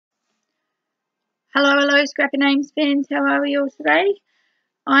Hello, Scrappy Names fans. How are we all today?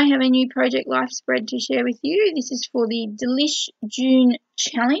 I have a new Project Life spread to share with you. This is for the D-lish June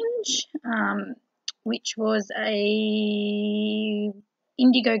challenge, which was a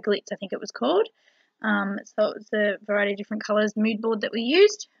Indigo Glitz, I think it was called. So it was a variety of different colours mood board that we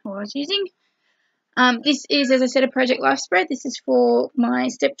used, or I was using. This is, as I said, a Project Life spread. This is for my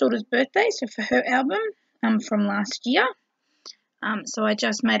stepdaughter's birthday, so for her album from last year. So I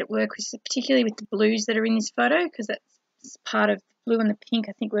just made it work, particularly with the blues that are in this photo, because that's part of the blue and the pink.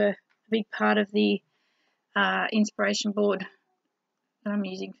 I think were a big part of the inspiration board that I'm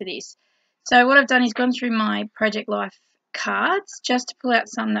using for this. So what I've done is gone through my Project Life cards just to pull out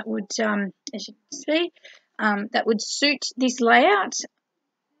some that would, as you can see, that would suit this layout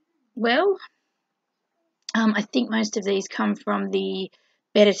well. I think most of these come from the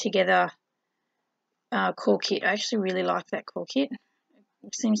Better Together core kit. I actually really like that core kit.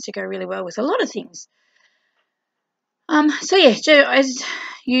 It seems to go really well with a lot of things. So yeah, as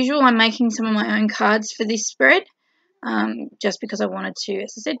usual, I'm making some of my own cards for this spread, just because I wanted to,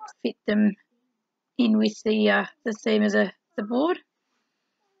 as I said, fit them in with the theme of the board.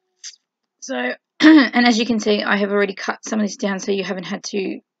 So, and as you can see, I have already cut some of this down, so you haven't had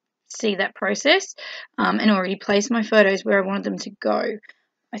to see that process, and already placed my photos where I wanted them to go.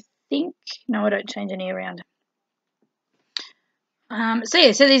 I think, no, I don't change any around. So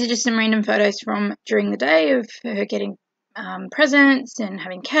yeah, so these are just some random photos from during the day of her getting presents and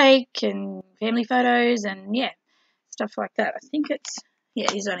having cake and family photos and yeah, stuff like that. I think it's, yeah,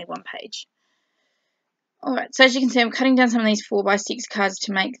 it is only one page. Alright, so as you can see, I'm cutting down some of these 4x6 cards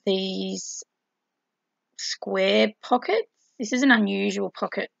to make these square pockets. This is an unusual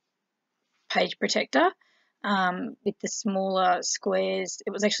pocket page protector with the smaller squares.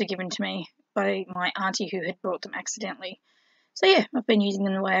 It was actually given to me by my auntie who had brought them accidentally. So yeah, I've been using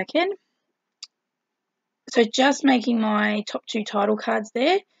them the way I can. So just making my top two title cards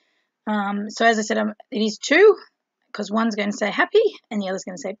there. So as I said, it is two, because one's going to say happy and the other's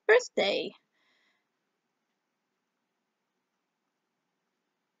going to say birthday.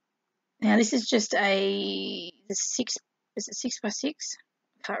 Now this is just is it 6x6?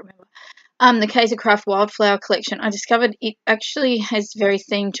 I can't remember. The Kaiser Craft Wildflower Collection. I discovered it actually has very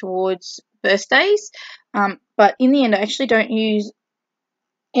themed towards birthdays, but in the end I actually don't use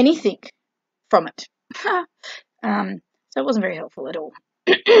anything from it. So it wasn't very helpful at all.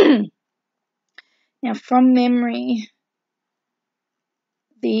 Now from memory,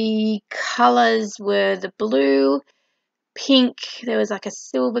 the colours were the blue, pink, there was like a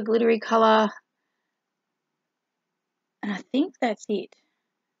silver glittery colour, and I think that's it,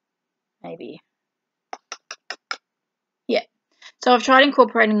 maybe. Yeah, so I've tried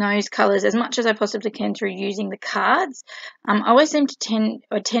incorporating those colours as much as I possibly can through using the cards. I always seem to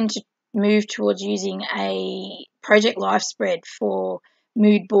tend to move towards using a Project Life spread for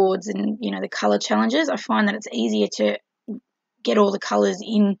mood boards and, you know, the colour challenges. I find that it's easier to get all the colours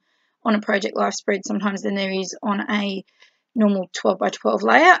in on a Project Life spread sometimes than there is on a normal 12x12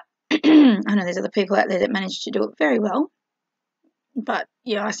 layout. I know there's other people out there that manage to do it very well, but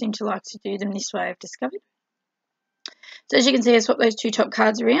yeah, I seem to like to do them this way, I've discovered. So as you can see, I swapped those two top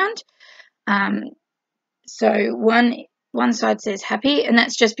cards around. So one side says happy, and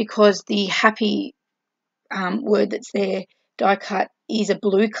that's just because the happy word that's there, die cut, is a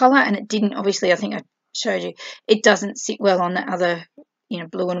blue colour, and it didn't, obviously, I think I showed you, it doesn't sit well on the other, you know,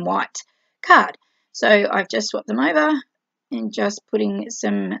 blue and white card. So I've just swapped them over and just putting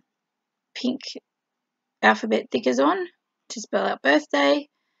some pink alphabet thickers on to spell out birthday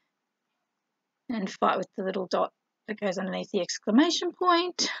and fight with the little dot that goes underneath the exclamation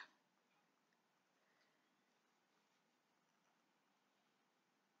point.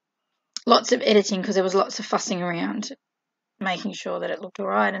 Lots of editing because there was lots of fussing around, making sure that it looked all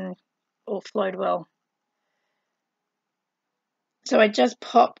right and all flowed well. So I just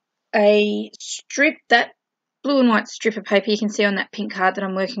pop a strip, that blue and white strip of paper you can see on that pink card that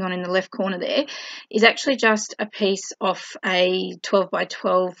I'm working on in the left corner there is actually just a piece off a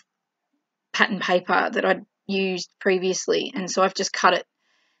 12x12 pattern paper that I'd used previously, and so I've just cut it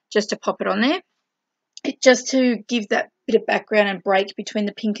just to pop it on there, just to give that bit of background and break between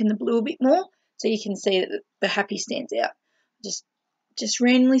the pink and the blue a bit more, so you can see that the happy stands out. Just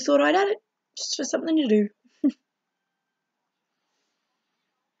randomly thought I'd add it just for something to do.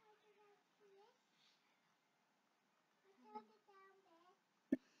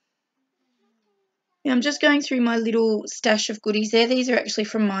 Now I'm just going through my little stash of goodies there. These are actually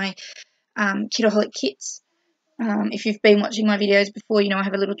from my Kidaholic kits. If you've been watching my videos before, you know I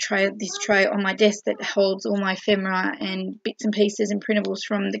have a little tray, this tray on my desk that holds all my ephemera and bits and pieces and printables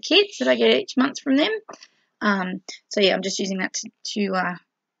from the kits that I get each month from them. So yeah, I'm just using that to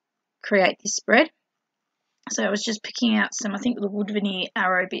create this spread. So I was just picking out some, I think the wood veneer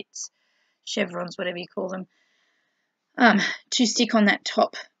arrow bits, chevrons, whatever you call them, to stick on that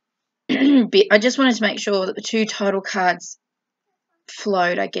top bit. I just wanted to make sure that the two title cards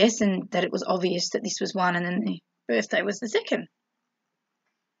flowed, I guess, and that it was obvious that this was one and then the birthday was the second.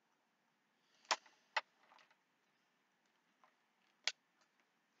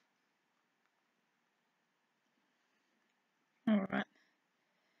 All right.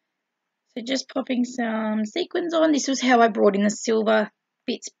 So just popping some sequins on. This was how I brought in the silver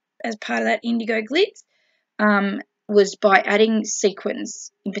bits as part of that Indigo Glitz, was by adding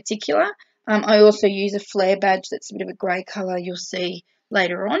sequins in particular. I also use a flare badge that's a bit of a grey colour, you'll see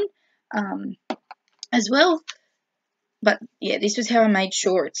later on as well. But yeah, this was how I made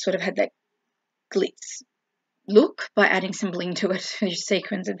sure it sort of had that glitz look, by adding some bling to it,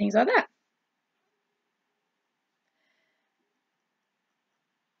 sequins and things like that.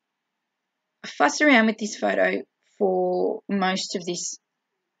 I fussed around with this photo for most of this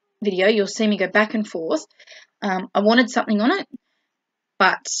video. You'll see me go back and forth. I wanted something on it,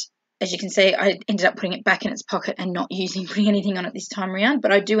 but as you can see, I ended up putting it back in its pocket and not putting anything on it this time around,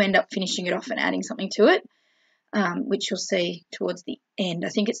 but I do end up finishing it off and adding something to it, which you'll see towards the end. I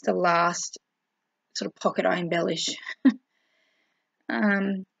think it's the last sort of pocket I embellish.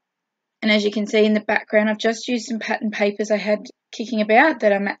 And as you can see in the background, I've just used some pattern papers I had kicking about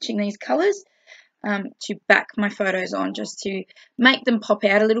that are matching these colours to back my photos on, just to make them pop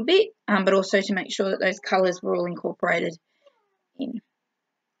out a little bit, but also to make sure that those colours were all incorporated in.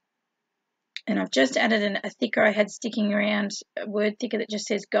 And I've just added a thicker I had sticking around, a word thicker that just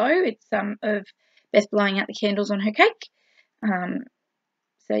says go. It's of Beth blowing out the candles on her cake.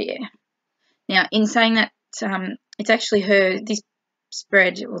 So yeah. Now, in saying that, it's actually this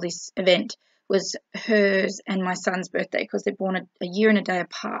spread, or this event, was hers and my son's birthday, because they're born a year and a day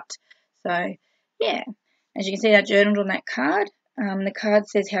apart. So yeah, as you can see, I journaled on that card. The card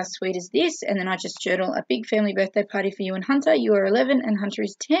says, "How sweet is this?" And then I just journal, "A big family birthday party for you and Hunter. You are 11 and Hunter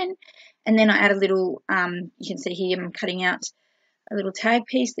is 10. And then I add a little, you can see here I'm cutting out a little tag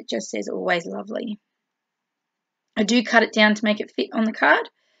piece that just says, "Always lovely." I do cut it down to make it fit on the card,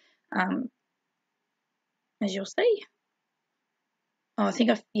 as you'll see. Oh, I think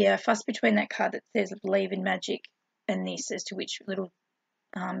I fussed between that card that says "Believe in Magic" and this as to which little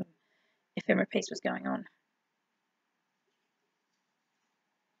ephemera piece was going on.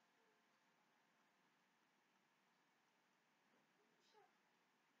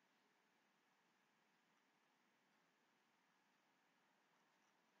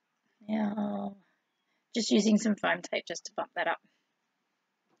 Now, just using some foam tape just to bump that up.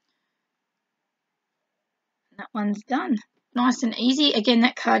 And that one's done. Nice and easy. Again,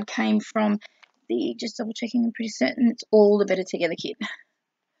 that card came from just double checking, I'm pretty certain it's all the Better Together kit.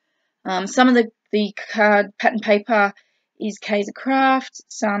 Some of the card pattern paper is Kaiser Craft,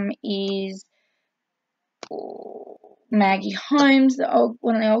 some is Maggie Holmes,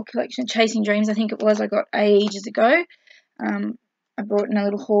 one of the old collection, Chasing Dreams, I think it was, I got ages ago. I brought in a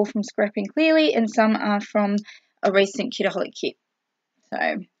little haul from Scrapping Clearly, and some are from a recent Kitaholic kit.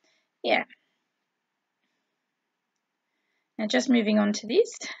 So, yeah. Now, just moving on to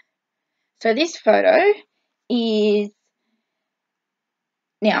this. So, this photo is...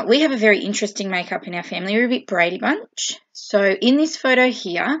 Now, we have a very interesting makeup in our family. We're a bit Brady Bunch. So, in this photo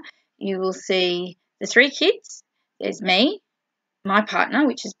here, you will see the three kids. There's me, my partner,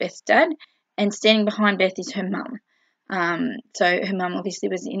 which is Beth's dad, and standing behind Beth is her mum. So her mum obviously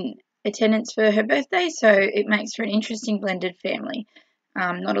was in attendance for her birthday, so it makes for an interesting blended family.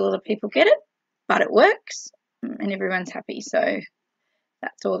 Not a lot of people get it, but it works, and everyone's happy, so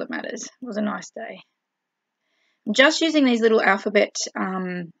that's all that matters. It was a nice day. I'm just using these little alphabet,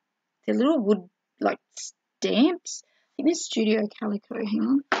 they're little wood, like, stamps. I think they're Studio Calico, hang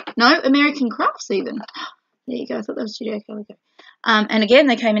on. No, American Crafts even. There you go, I thought that was Studio Calico. And again,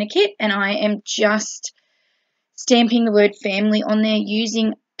 they came in a kit, and I am just stamping the word family on there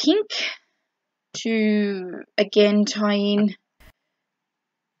using pink to again tie in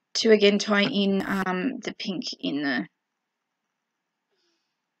the pink in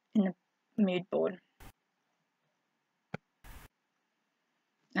the mood board.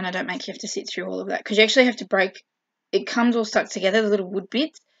 And I don't make you have to sit through all of that, because you actually have to break, it comes all stuck together, the little wood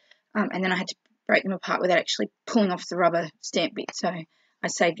bits, and then I had to break them apart without actually pulling off the rubber stamp bit, so I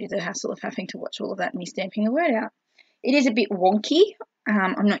saved you the hassle of having to watch all of that and me stamping the word out. It is a bit wonky.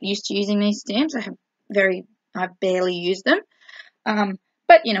 I'm not used to using these stamps. I have very I've barely used them.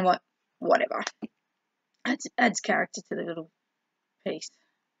 But you know what? Whatever. Adds character to the little piece.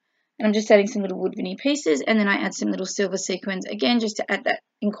 And I'm just adding some little wood veneer pieces, and then I add some little silver sequins, again, just to add that,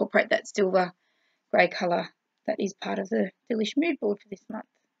 incorporate that silver grey colour that is part of the D-lish mood board for this month.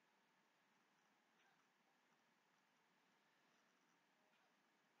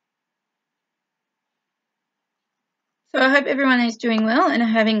 So I hope everyone is doing well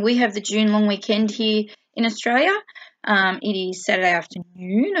and we have the June long weekend here in Australia. It is Saturday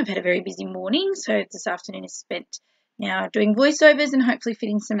afternoon. I've had a very busy morning, so this afternoon is spent now doing voiceovers and hopefully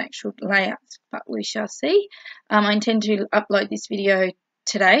fitting some actual layouts, but we shall see. I intend to upload this video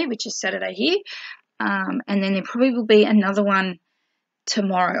today, which is Saturday here, and then there probably will be another one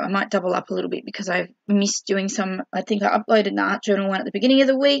tomorrow. I might double up a little bit because I've missed doing some. I think I uploaded an art journal one at the beginning of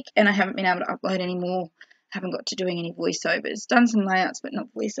the week, and I haven't been able to upload any more. Haven't got to doing any voiceovers. Done some layouts, but not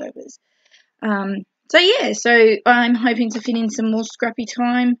voiceovers. So I'm hoping to fit in some more scrappy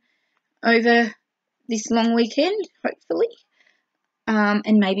time over this long weekend, hopefully,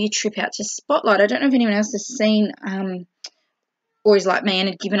 and maybe a trip out to Spotlight. I don't know if anyone else has seen or is like me and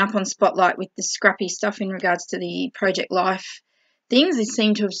had given up on Spotlight with the scrappy stuff in regards to the Project Life things. They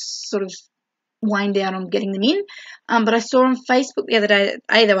seem to have sort of wind down on getting them in, but I saw on Facebook the other day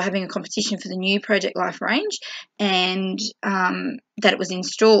that they were having a competition for the new Project Life range, and that it was in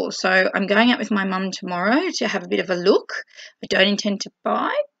store. So I'm going out with my mum tomorrow to have a bit of a look. I don't intend to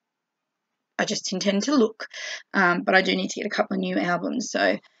buy, I just intend to look, but I do need to get a couple of new albums, so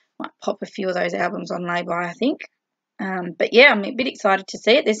I might pop a few of those albums on lay-by, I think. But yeah, I'm a bit excited to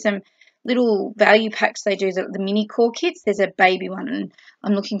see it. There's some little value packs they do, the mini core kits. There's a baby one, and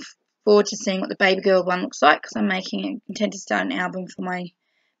I'm looking forward to seeing what the baby girl one looks like, because I intend to start an album for my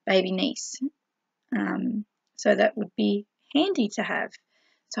baby niece. So that would be handy to have.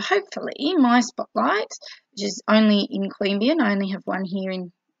 So hopefully my Spotlight, which is only in Queanbeyan, I only have one here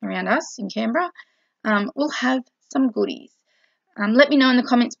around us in Canberra, will have some goodies. Let me know in the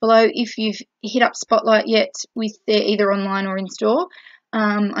comments below if you've hit up Spotlight yet with their either online or in store.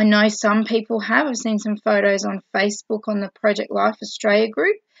 I know some people have. I've seen some photos on Facebook on the Project Life Australia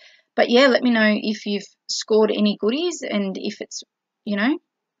group. But yeah, let me know if you've scored any goodies and if it's,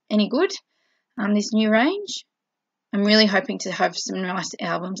 any good, this new range. I'm really hoping to have some nice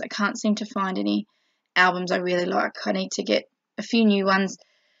albums. I can't seem to find any albums I really like. I need to get a few new ones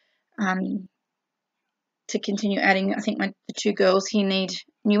to continue adding. I think the two girls here need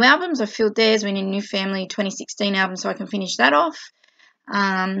new albums. I filled theirs. We need a New Family 2016 album so I can finish that off.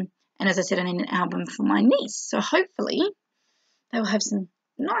 And as I said, I need an album for my niece. So hopefully they will have some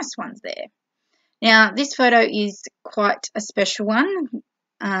nice ones there. Now, this photo is quite a special one.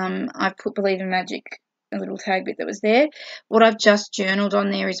 I've put Believe in Magic, a little tag bit that was there. What I've just journaled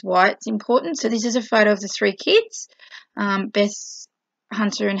on there is why it's important. So this is a photo of the three kids, Beth,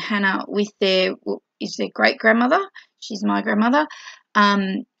 Hunter and Hannah, with their great-grandmother. She's my grandmother,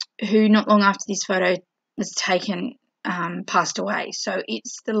 who not long after this photo was taken, passed away. So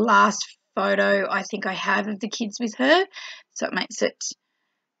it's the last photo I think I have of the kids with her. So it makes it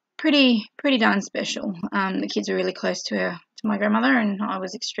pretty darn special. The kids were really close to my grandmother, and I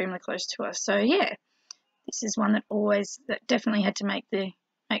was extremely close to her. So yeah, this is one that definitely had to make the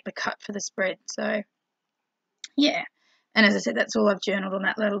cut for the spread. So yeah, and as I said, that's all I've journaled on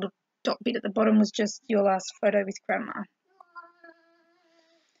that little dot bit at the bottom was just your last photo with grandma.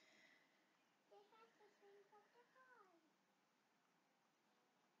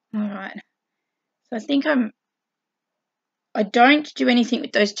 All right, so I think I don't do anything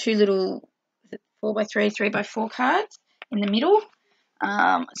with those two little 4x3, 3x4 cards in the middle.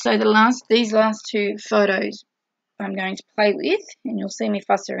 So these last two photos I'm going to play with, and you'll see me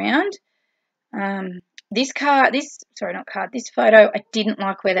fuss around. This photo, I didn't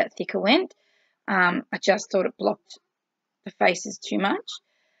like where that thicker went. I just thought it blocked the faces too much,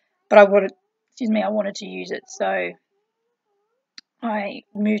 but I wanted to use it, so I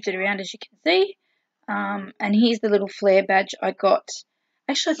moved it around, as you can see. And here's the little flare badge I got.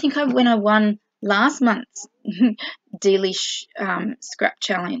 Actually, I think when I won last month's D-lish scrap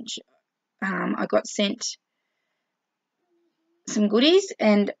challenge, I got sent some goodies,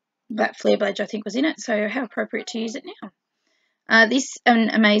 and that flare badge I think was in it, so how appropriate to use it now. This An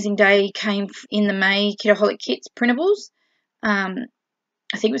Amazing Day came in the May Kidaholic Kits printables. I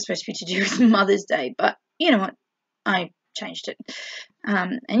think it was supposed to be to do with Mother's Day, but you know what, I changed it.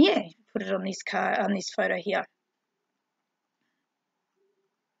 And yeah, put it on this photo here.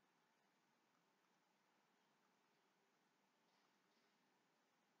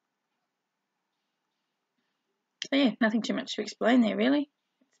 So yeah, nothing too much to explain there really.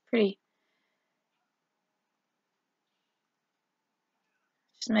 It's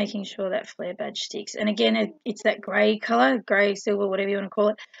Just making sure that flare badge sticks. And again, it's that grey colour, grey, silver, whatever you want to call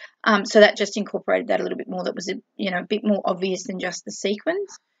it. So that just incorporated that a little bit more. That was, a bit more obvious than just the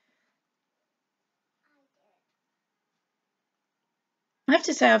sequins. I have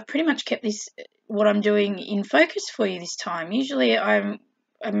to say I've pretty much kept this, what I'm doing, in focus for you this time. Usually I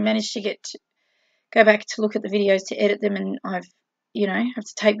managed to go back to look at the videos to edit them, and I've, have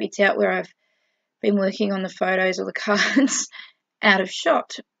to take bits out where I've been working on the photos or the cards out of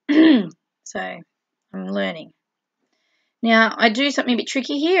shot. So I'm learning. Now I do something a bit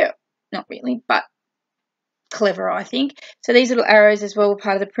tricky here. Not really, but clever, I think. So these little arrows as well were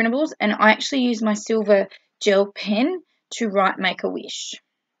part of the printables, and I actually use my silver gel pen to write Make a Wish.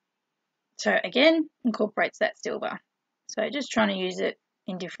 So again, incorporates that silver. So just trying to use it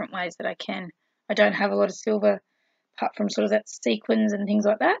in different ways that I can. I don't have a lot of silver apart from sort of that sequins and things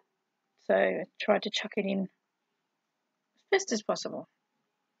like that. So I tried to chuck it in as best as possible.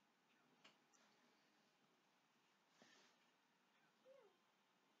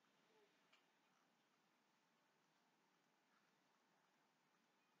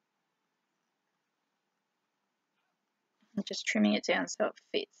 I'm just trimming it down so it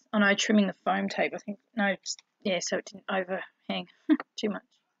fits. Oh no, trimming the foam tape, I think. No, yeah, so it didn't overhang too much.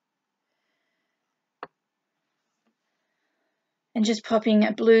 And just popping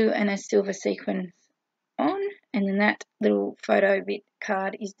a blue and a silver sequin on, and then that little photo bit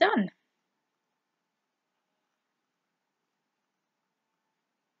card is done.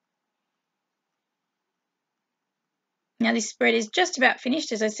 Now this spread is just about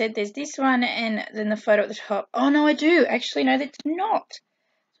finished. As I said, there's this one and then the photo at the top. Oh no, I do. Actually, no, that's not.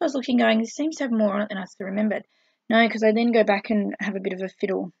 So I was looking going, this seems to have more on it than I still remembered. No, because I then go back and have a bit of a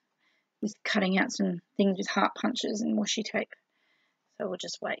fiddle with cutting out some things with heart punches and washi tape. So we'll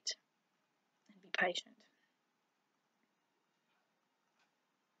just wait and be patient.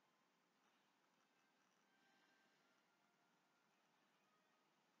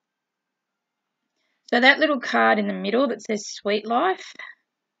 So that little card in the middle that says Sweet Life,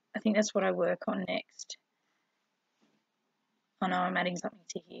 I think that's what I work on next. Oh no, I'm adding something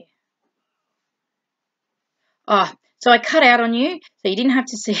to here. Oh, so I cut out on you, so you didn't have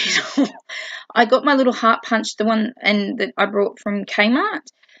to see it all. I got my little heart punch, the one and that I brought from Kmart,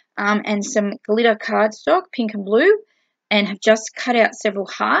 and some glitter cardstock, pink and blue, and have just cut out several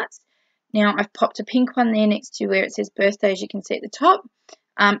hearts. Now I've popped a pink one there next to where it says birthday, as you can see at the top.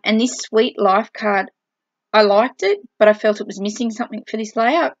 And this Sweet Life card, I liked it, but I felt it was missing something for this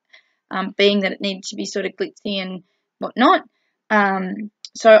layout, being that it needed to be sort of glitzy and whatnot.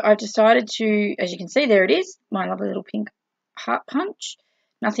 So I've decided to, as you can see, there it is, my lovely little pink heart punch.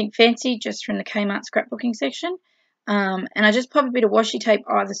 Nothing fancy, just from the Kmart scrapbooking section. And I just pop a bit of washi tape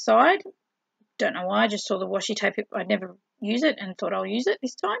either side. Don't know why, I just saw the washi tape. I'd never use it and thought I'll use it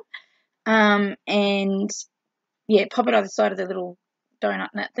this time. And yeah, pop it either side of the little donut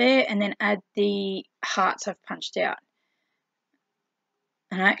nut there, and then add the hearts I've punched out.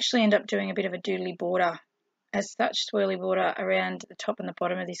 And I actually end up doing a bit of a doodly border, as such, swirly border around the top and the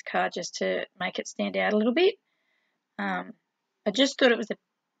bottom of this card, just to make it stand out a little bit. I just thought it was a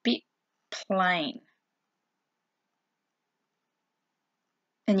bit plain.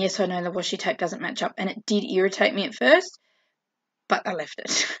 And yes, I know the washi tape doesn't match up, and it did irritate me at first, but I left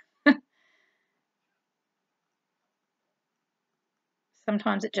it.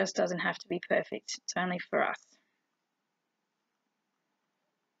 Sometimes it just doesn't have to be perfect. It's only for us.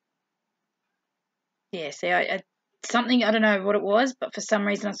 Yeah, see, something, I don't know what it was, but for some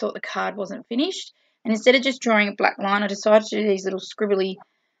reason I thought the card wasn't finished. And instead of just drawing a black line, I decided to do these little scribbly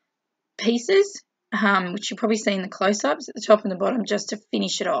pieces, which you'll probably see in the close-ups at the top and the bottom, just to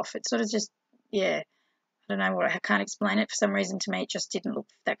finish it off. It's sort of just, yeah, I don't know what, I can't explain it. For some reason, to me, it just didn't look,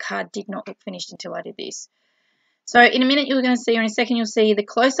 that card did not look finished until I did this. So in a minute, you're going to see, or in a second, you'll see the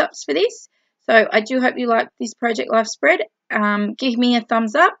close-ups for this. So I do hope you like this Project Life spread. Give me a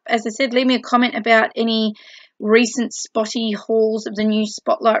thumbs up. As I said, leave me a comment about any recent spotty hauls of the new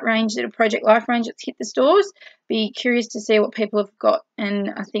Spotlight range, that a Project Life range that's hit the stores. Be curious to see what people have got and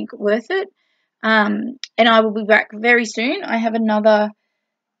I think worth it. And I will be back very soon. I have another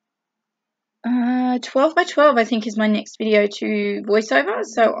 12 by 12, I think, is my next video to voiceover.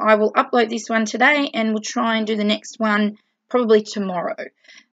 So I will upload this one today and we'll try and do the next one probably tomorrow.